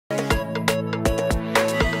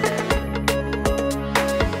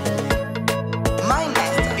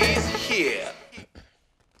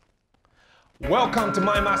Welcome to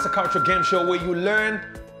MindMaster Culture Game Show, where you learn,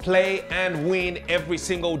 play, and win every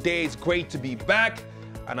single day. It's great to be back,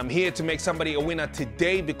 and I'm here to make somebody a winner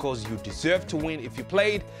today because you deserve to win if you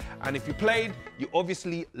played. And if you played, you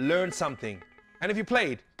obviously learned something. And if you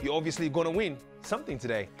played, you're obviously gonna win something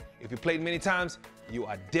today. If you played many times, you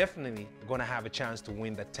are definitely gonna have a chance to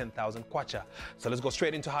win that 10,000 kwacha. So let's go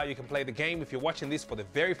straight into how you can play the game. If you're watching this for the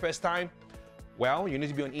very first time, well, you need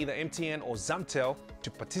to be on either MTN or Zamtel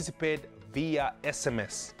to participate via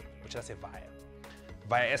SMS, which I say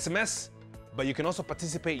via SMS, but you can also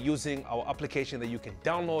participate using our application that you can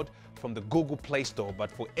download from the Google Play Store. But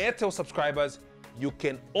for Airtel subscribers, you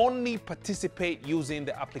can only participate using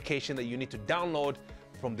the application that you need to download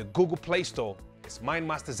from the Google Play Store. It's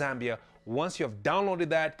MindMaster Zambia. Once you have downloaded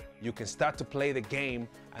that, you can start to play the game,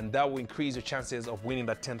 and that will increase your chances of winning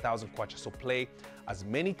that 10,000 kwacha. So play as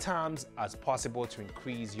many times as possible to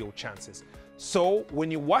increase your chances. So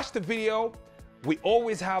when you watch the video, we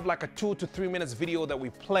always have like a 2 to 3 minutes video that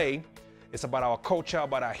we play. It's about our culture,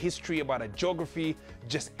 about our history, about our geography,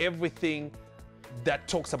 just everything that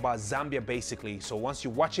talks about Zambia basically. So once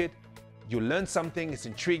you watch it, you learn something, it's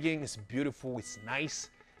intriguing, it's beautiful, it's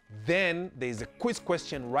nice. Then there's a quiz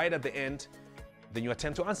question right at the end. Then you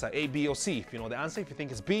attempt to answer A, B, or C. If you know the answer, if you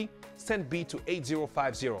think it's B, send B to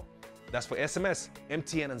 8050. That's for SMS,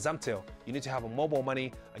 MTN, and Zamtel. You need to have a mobile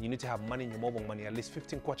money, and you need to have money in your mobile money, at least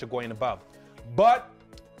 15 kwacha going above. But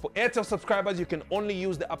for Airtel subscribers, you can only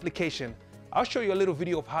use the application. I'll show you a little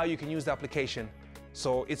video of how you can use the application.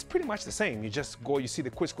 So it's pretty much the same. You just go, you see the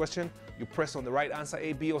quiz question, you press on the right answer,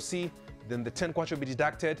 A, B, or C, then the 10 kwacha will be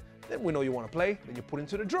deducted. Then we know you want to play, then you put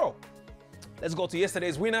into the draw. Let's go to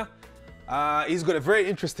yesterday's winner. He's got a very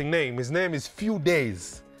interesting name. His name is Few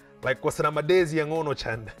Days, like Wasanamadezi Yangono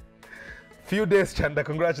Chanda. Few Days Chanda,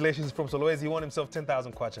 congratulations from Solwezi. He won himself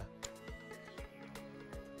 10,000 kwacha.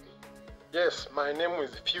 Yes, my name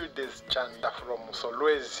is Few Days Chanda from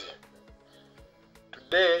Solwezi.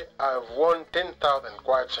 Today I've won 10,000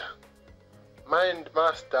 kwacha.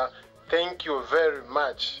 MindMaster, thank you very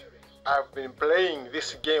much. I've been playing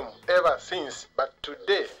this game ever since, but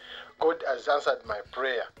today God has answered my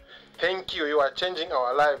prayer. Thank you. You are changing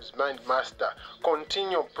our lives, MindMaster.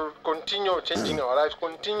 Continue changing our lives.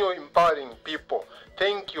 Continue empowering people.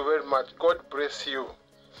 Thank you very much. God bless you.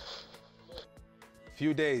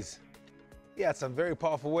 Few Days. He had some very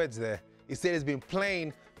powerful words there. He said he's been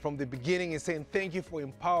playing from the beginning and saying, thank you for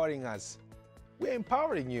empowering us. We're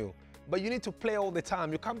empowering you, but you need to play all the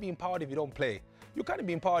time. You can't be empowered if you don't play. You can't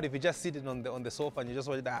be empowered if you're just sitting on the sofa and you just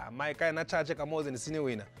watch that.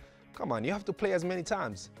 Come on, you have to play as many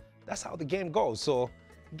times. That's how the game goes. So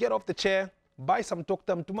get off the chair, buy some talk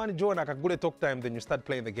time. Tumani join a good talk time, then you start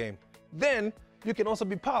playing the game. Then you can also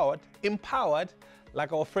be empowered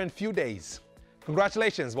like our friend Few Days.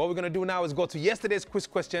 Congratulations. What we're going to do now is go to yesterday's quiz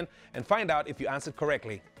question and find out if you answered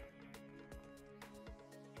correctly.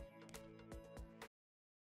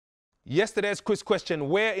 Yesterday's quiz question: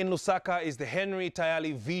 where in Lusaka is the Henry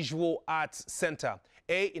Tayali Visual Arts Center?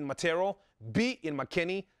 A, in Matero, B, in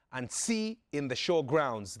Makeni, and C, in the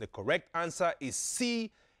showgrounds. The correct answer is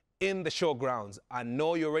C, in the showgrounds. I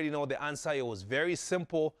know you already know the answer. It was very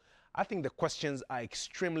simple. I think the questions are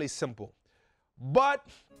extremely simple. But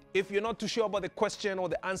if you're not too sure about the question or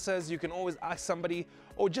the answers, you can always ask somebody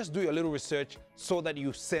or just do a little research so that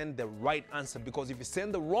you send the right answer. Because if you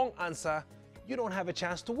send the wrong answer, you don't have a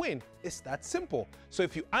chance to win. It's that simple. So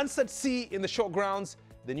if you answered C, in the showgrounds,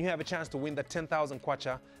 then you have a chance to win that 10,000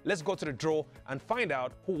 kwacha. Let's go to the draw and find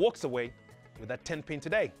out who walks away with that 10 pin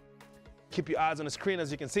today. Keep your eyes on the screen.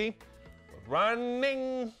 As you can see, we're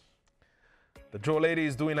running. The draw lady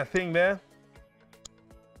is doing a thing there.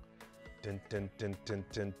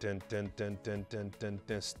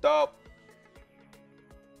 Stop.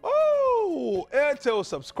 Oh, Airtel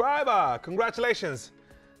subscriber. Congratulations.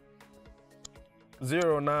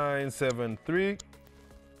 0973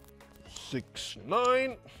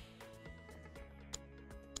 69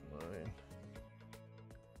 9.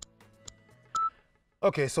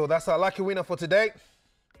 Okay, so that's our lucky winner for today.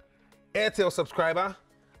 Airtel subscriber.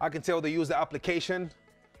 I can tell they use the application.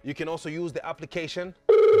 You can also use the application.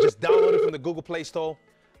 Just download it from the Google Play Store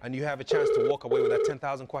and you have a chance to walk away with that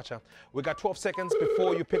 10,000 kwacha. We got 12 seconds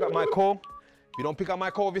before you pick up my call. If you don't pick up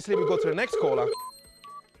my call, obviously we go to the next caller.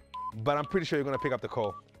 But I'm pretty sure you're going to pick up the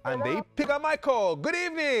call. And they pick up my call. Good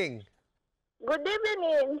evening. Good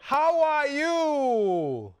evening. How are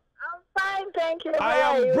you? I'm fine, thank you. I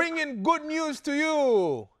am bringing good news to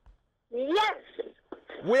you. Yes.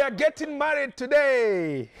 We are getting married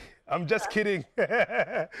today. I'm just kidding.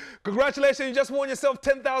 Congratulations, you just won yourself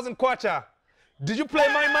 10,000 kwacha. Did you play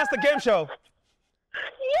MindMaster Game Show?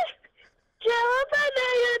 Yes. You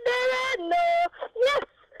never know. Yes.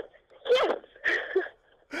 Yes.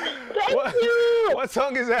 Thank you. What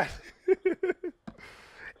song is that?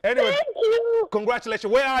 Anyway, Thank you.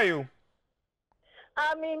 congratulations. Where are you?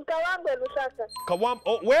 I'm in Kawangwe, Lusaka.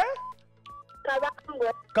 Oh, where?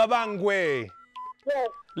 Kawangwe. Kavangwe. Yes.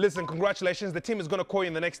 Listen, congratulations. The team is going to call you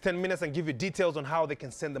in the next 10 minutes and give you details on how they can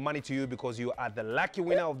send the money to you because you are the lucky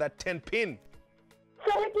winner of that 10 pin.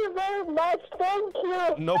 Thank you very much. Thank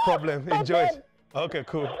you. No problem. Enjoy it. Okay,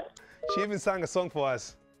 cool. She even sang a song for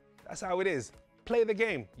us. That's how it is. Play the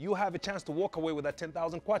game. You have a chance to walk away with that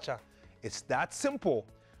 10,000 kwacha. It's that simple.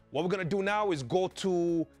 What we're going to do now is go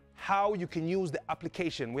to how you can use the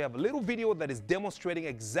application. We have a little video that is demonstrating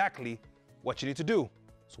exactly what you need to do.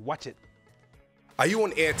 So watch it. Are you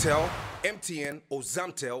on Airtel, MTN, or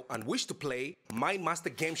Zamtel and wish to play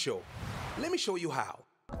MindMaster Game Show? Let me show you how.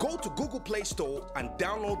 Go to Google Play Store and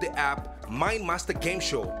download the app MindMaster Game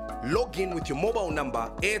Show. Log in with your mobile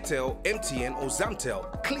number, Airtel, MTN, or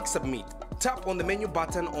Zamtel. Click Submit. Tap on the menu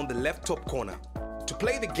button on the left top corner. To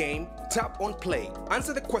play the game, tap on Play.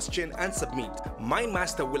 Answer the question and submit.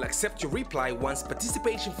 MindMaster will accept your reply once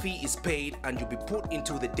participation fee is paid and you'll be put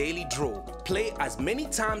into the daily draw. Play as many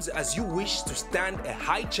times as you wish to stand a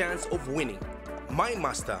high chance of winning.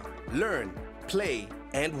 MindMaster. Learn, play,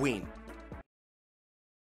 and win.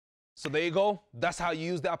 So there you go. That's how you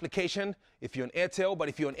use the application if you're on Airtel, but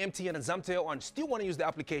if you're on MTN and Zamtel and still want to use the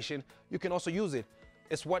application, you can also use it.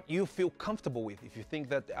 It's what you feel comfortable with. If you think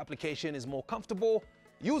that the application is more comfortable,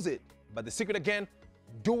 use it. But the secret again,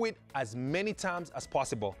 do it as many times as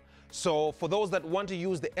possible. So for those that want to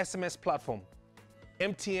use the SMS platform,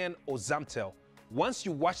 MTN or Zamtel, once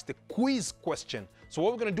you watch the quiz question, so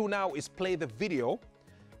what we're going to do now is play the video.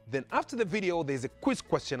 Then after the video, there's a quiz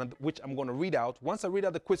question which I'm going to read out. Once I read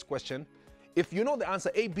out the quiz question, if you know the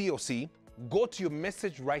answer A, B, or C, go to your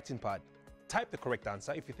message writing pad. Type the correct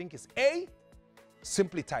answer. If you think it's A,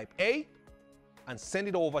 simply type A and send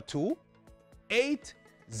it over to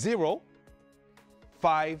 8050.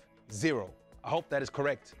 I hope that is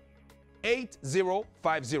correct.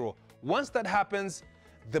 8050. Once that happens,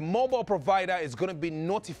 the mobile provider is going to be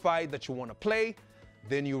notified that you want to play.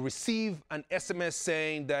 Then you receive an SMS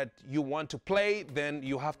saying that you want to play. Then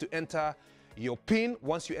you have to enter your PIN.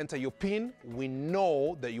 Once you enter your PIN, we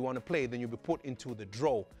know that you want to play. Then you'll be put into the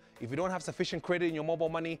draw. If you don't have sufficient credit in your mobile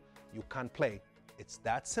money, you can't play. It's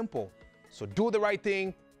that simple. So do the right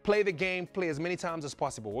thing, play the game, play as many times as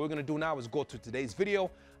possible. What we're going to do now is go to today's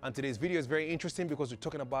video. And today's video is very interesting because we're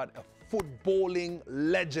talking about a footballing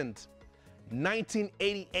legend.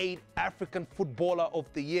 1988 African Footballer of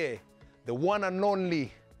the Year. The one and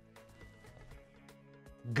only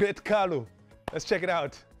Great Kalu. Let's check it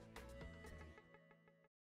out.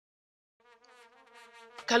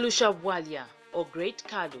 Kalusha Bwalya, or Great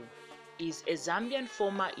Kalu, is a Zambian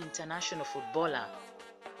former international footballer.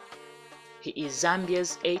 He is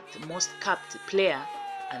Zambia's 8th most capped player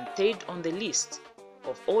and 3rd on the list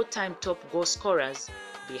of all-time top goal scorers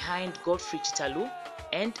behind Godfrey Chitalu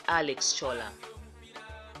and Alex Chola.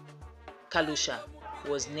 Kalusha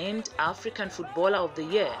was named African Footballer of the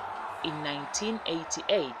Year in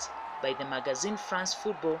 1988 by the magazine France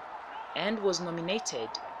Football and was nominated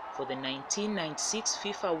for the 1996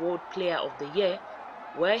 FIFA World Player of the Year,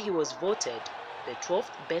 where he was voted the 12th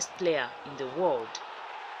best player in the world.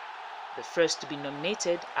 The first to be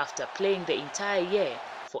nominated after playing the entire year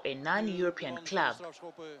for a non-European club.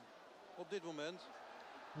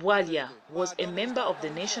 Bwalya was a member of the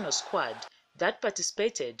national squad that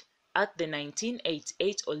participated at the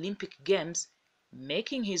 1988 Olympic Games,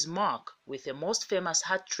 making his mark with the most famous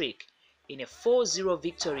hat-trick in a 4-0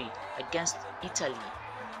 victory against Italy.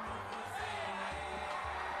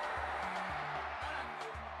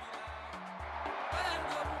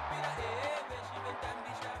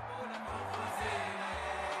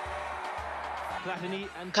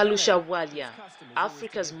 Kalusha Bwalya,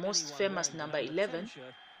 Africa's most famous number 11,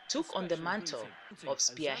 took on the mantle of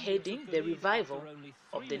spearheading the revival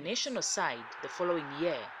of the national side the following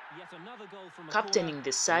year, captaining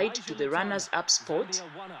the side to the runners-up spot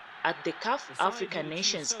at the CAF African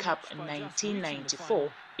Nations Cup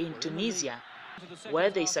 1994 in Tunisia, where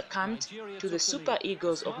they succumbed to the Super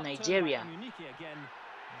Eagles of Nigeria.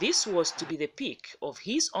 This was to be the peak of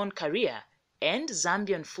his own career and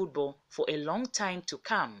Zambian football for a long time to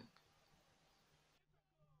come.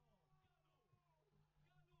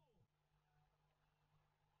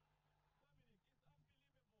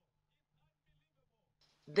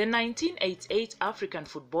 The 1988 African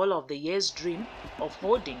Footballer of the Year's dream of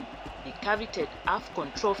holding the coveted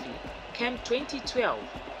AFCON trophy came 2012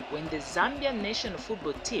 when the Zambian national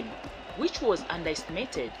football team, which was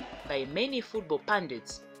underestimated by many football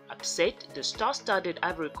pundits, upset the star-studded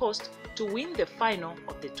Ivory Coast to win the final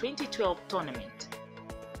of the 2012 tournament.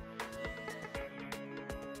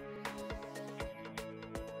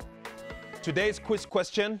 Today's quiz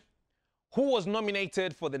question: who was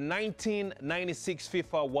nominated for the 1996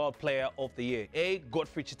 FIFA World Player of the Year? A.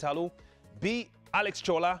 Godfrey Chitalu, B. Alex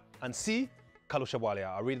Chola, and C. Kalusha Bwalya.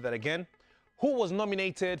 I'll read that again. Who was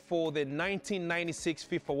nominated for the 1996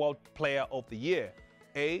 FIFA World Player of the Year?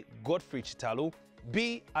 A. Godfrey Chitalu,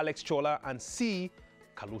 B. Alex Chola, and C.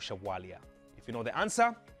 Kalusha Bwalya. If you know the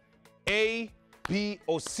answer, A, B,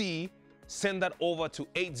 or C, send that over to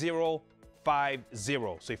 8050.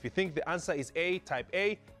 So if you think the answer is A, type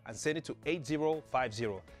A and send it to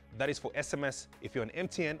 8050. That is for SMS if you're on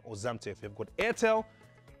MTN or Zamtel. If you've got Airtel,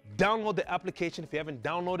 download the application. If you haven't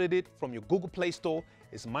downloaded it from your Google Play Store,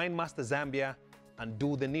 it's MindMaster Zambia, and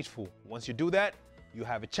do the needful. Once you do that, you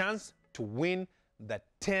have a chance to win that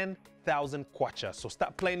 10,000 kwacha. So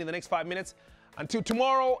start playing in the next 5 minutes. Until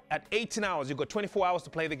tomorrow at 18 hours, you've got 24 hours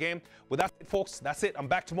to play the game. With that, folks, that's it. I'm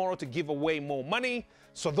back tomorrow to give away more money.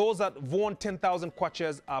 So those that won 10,000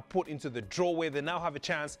 kwachas are put into the draw where they now have a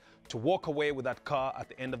chance to walk away with that car at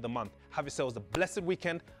the end of the month. Have yourselves a blessed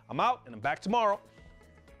weekend. I'm out and I'm back tomorrow.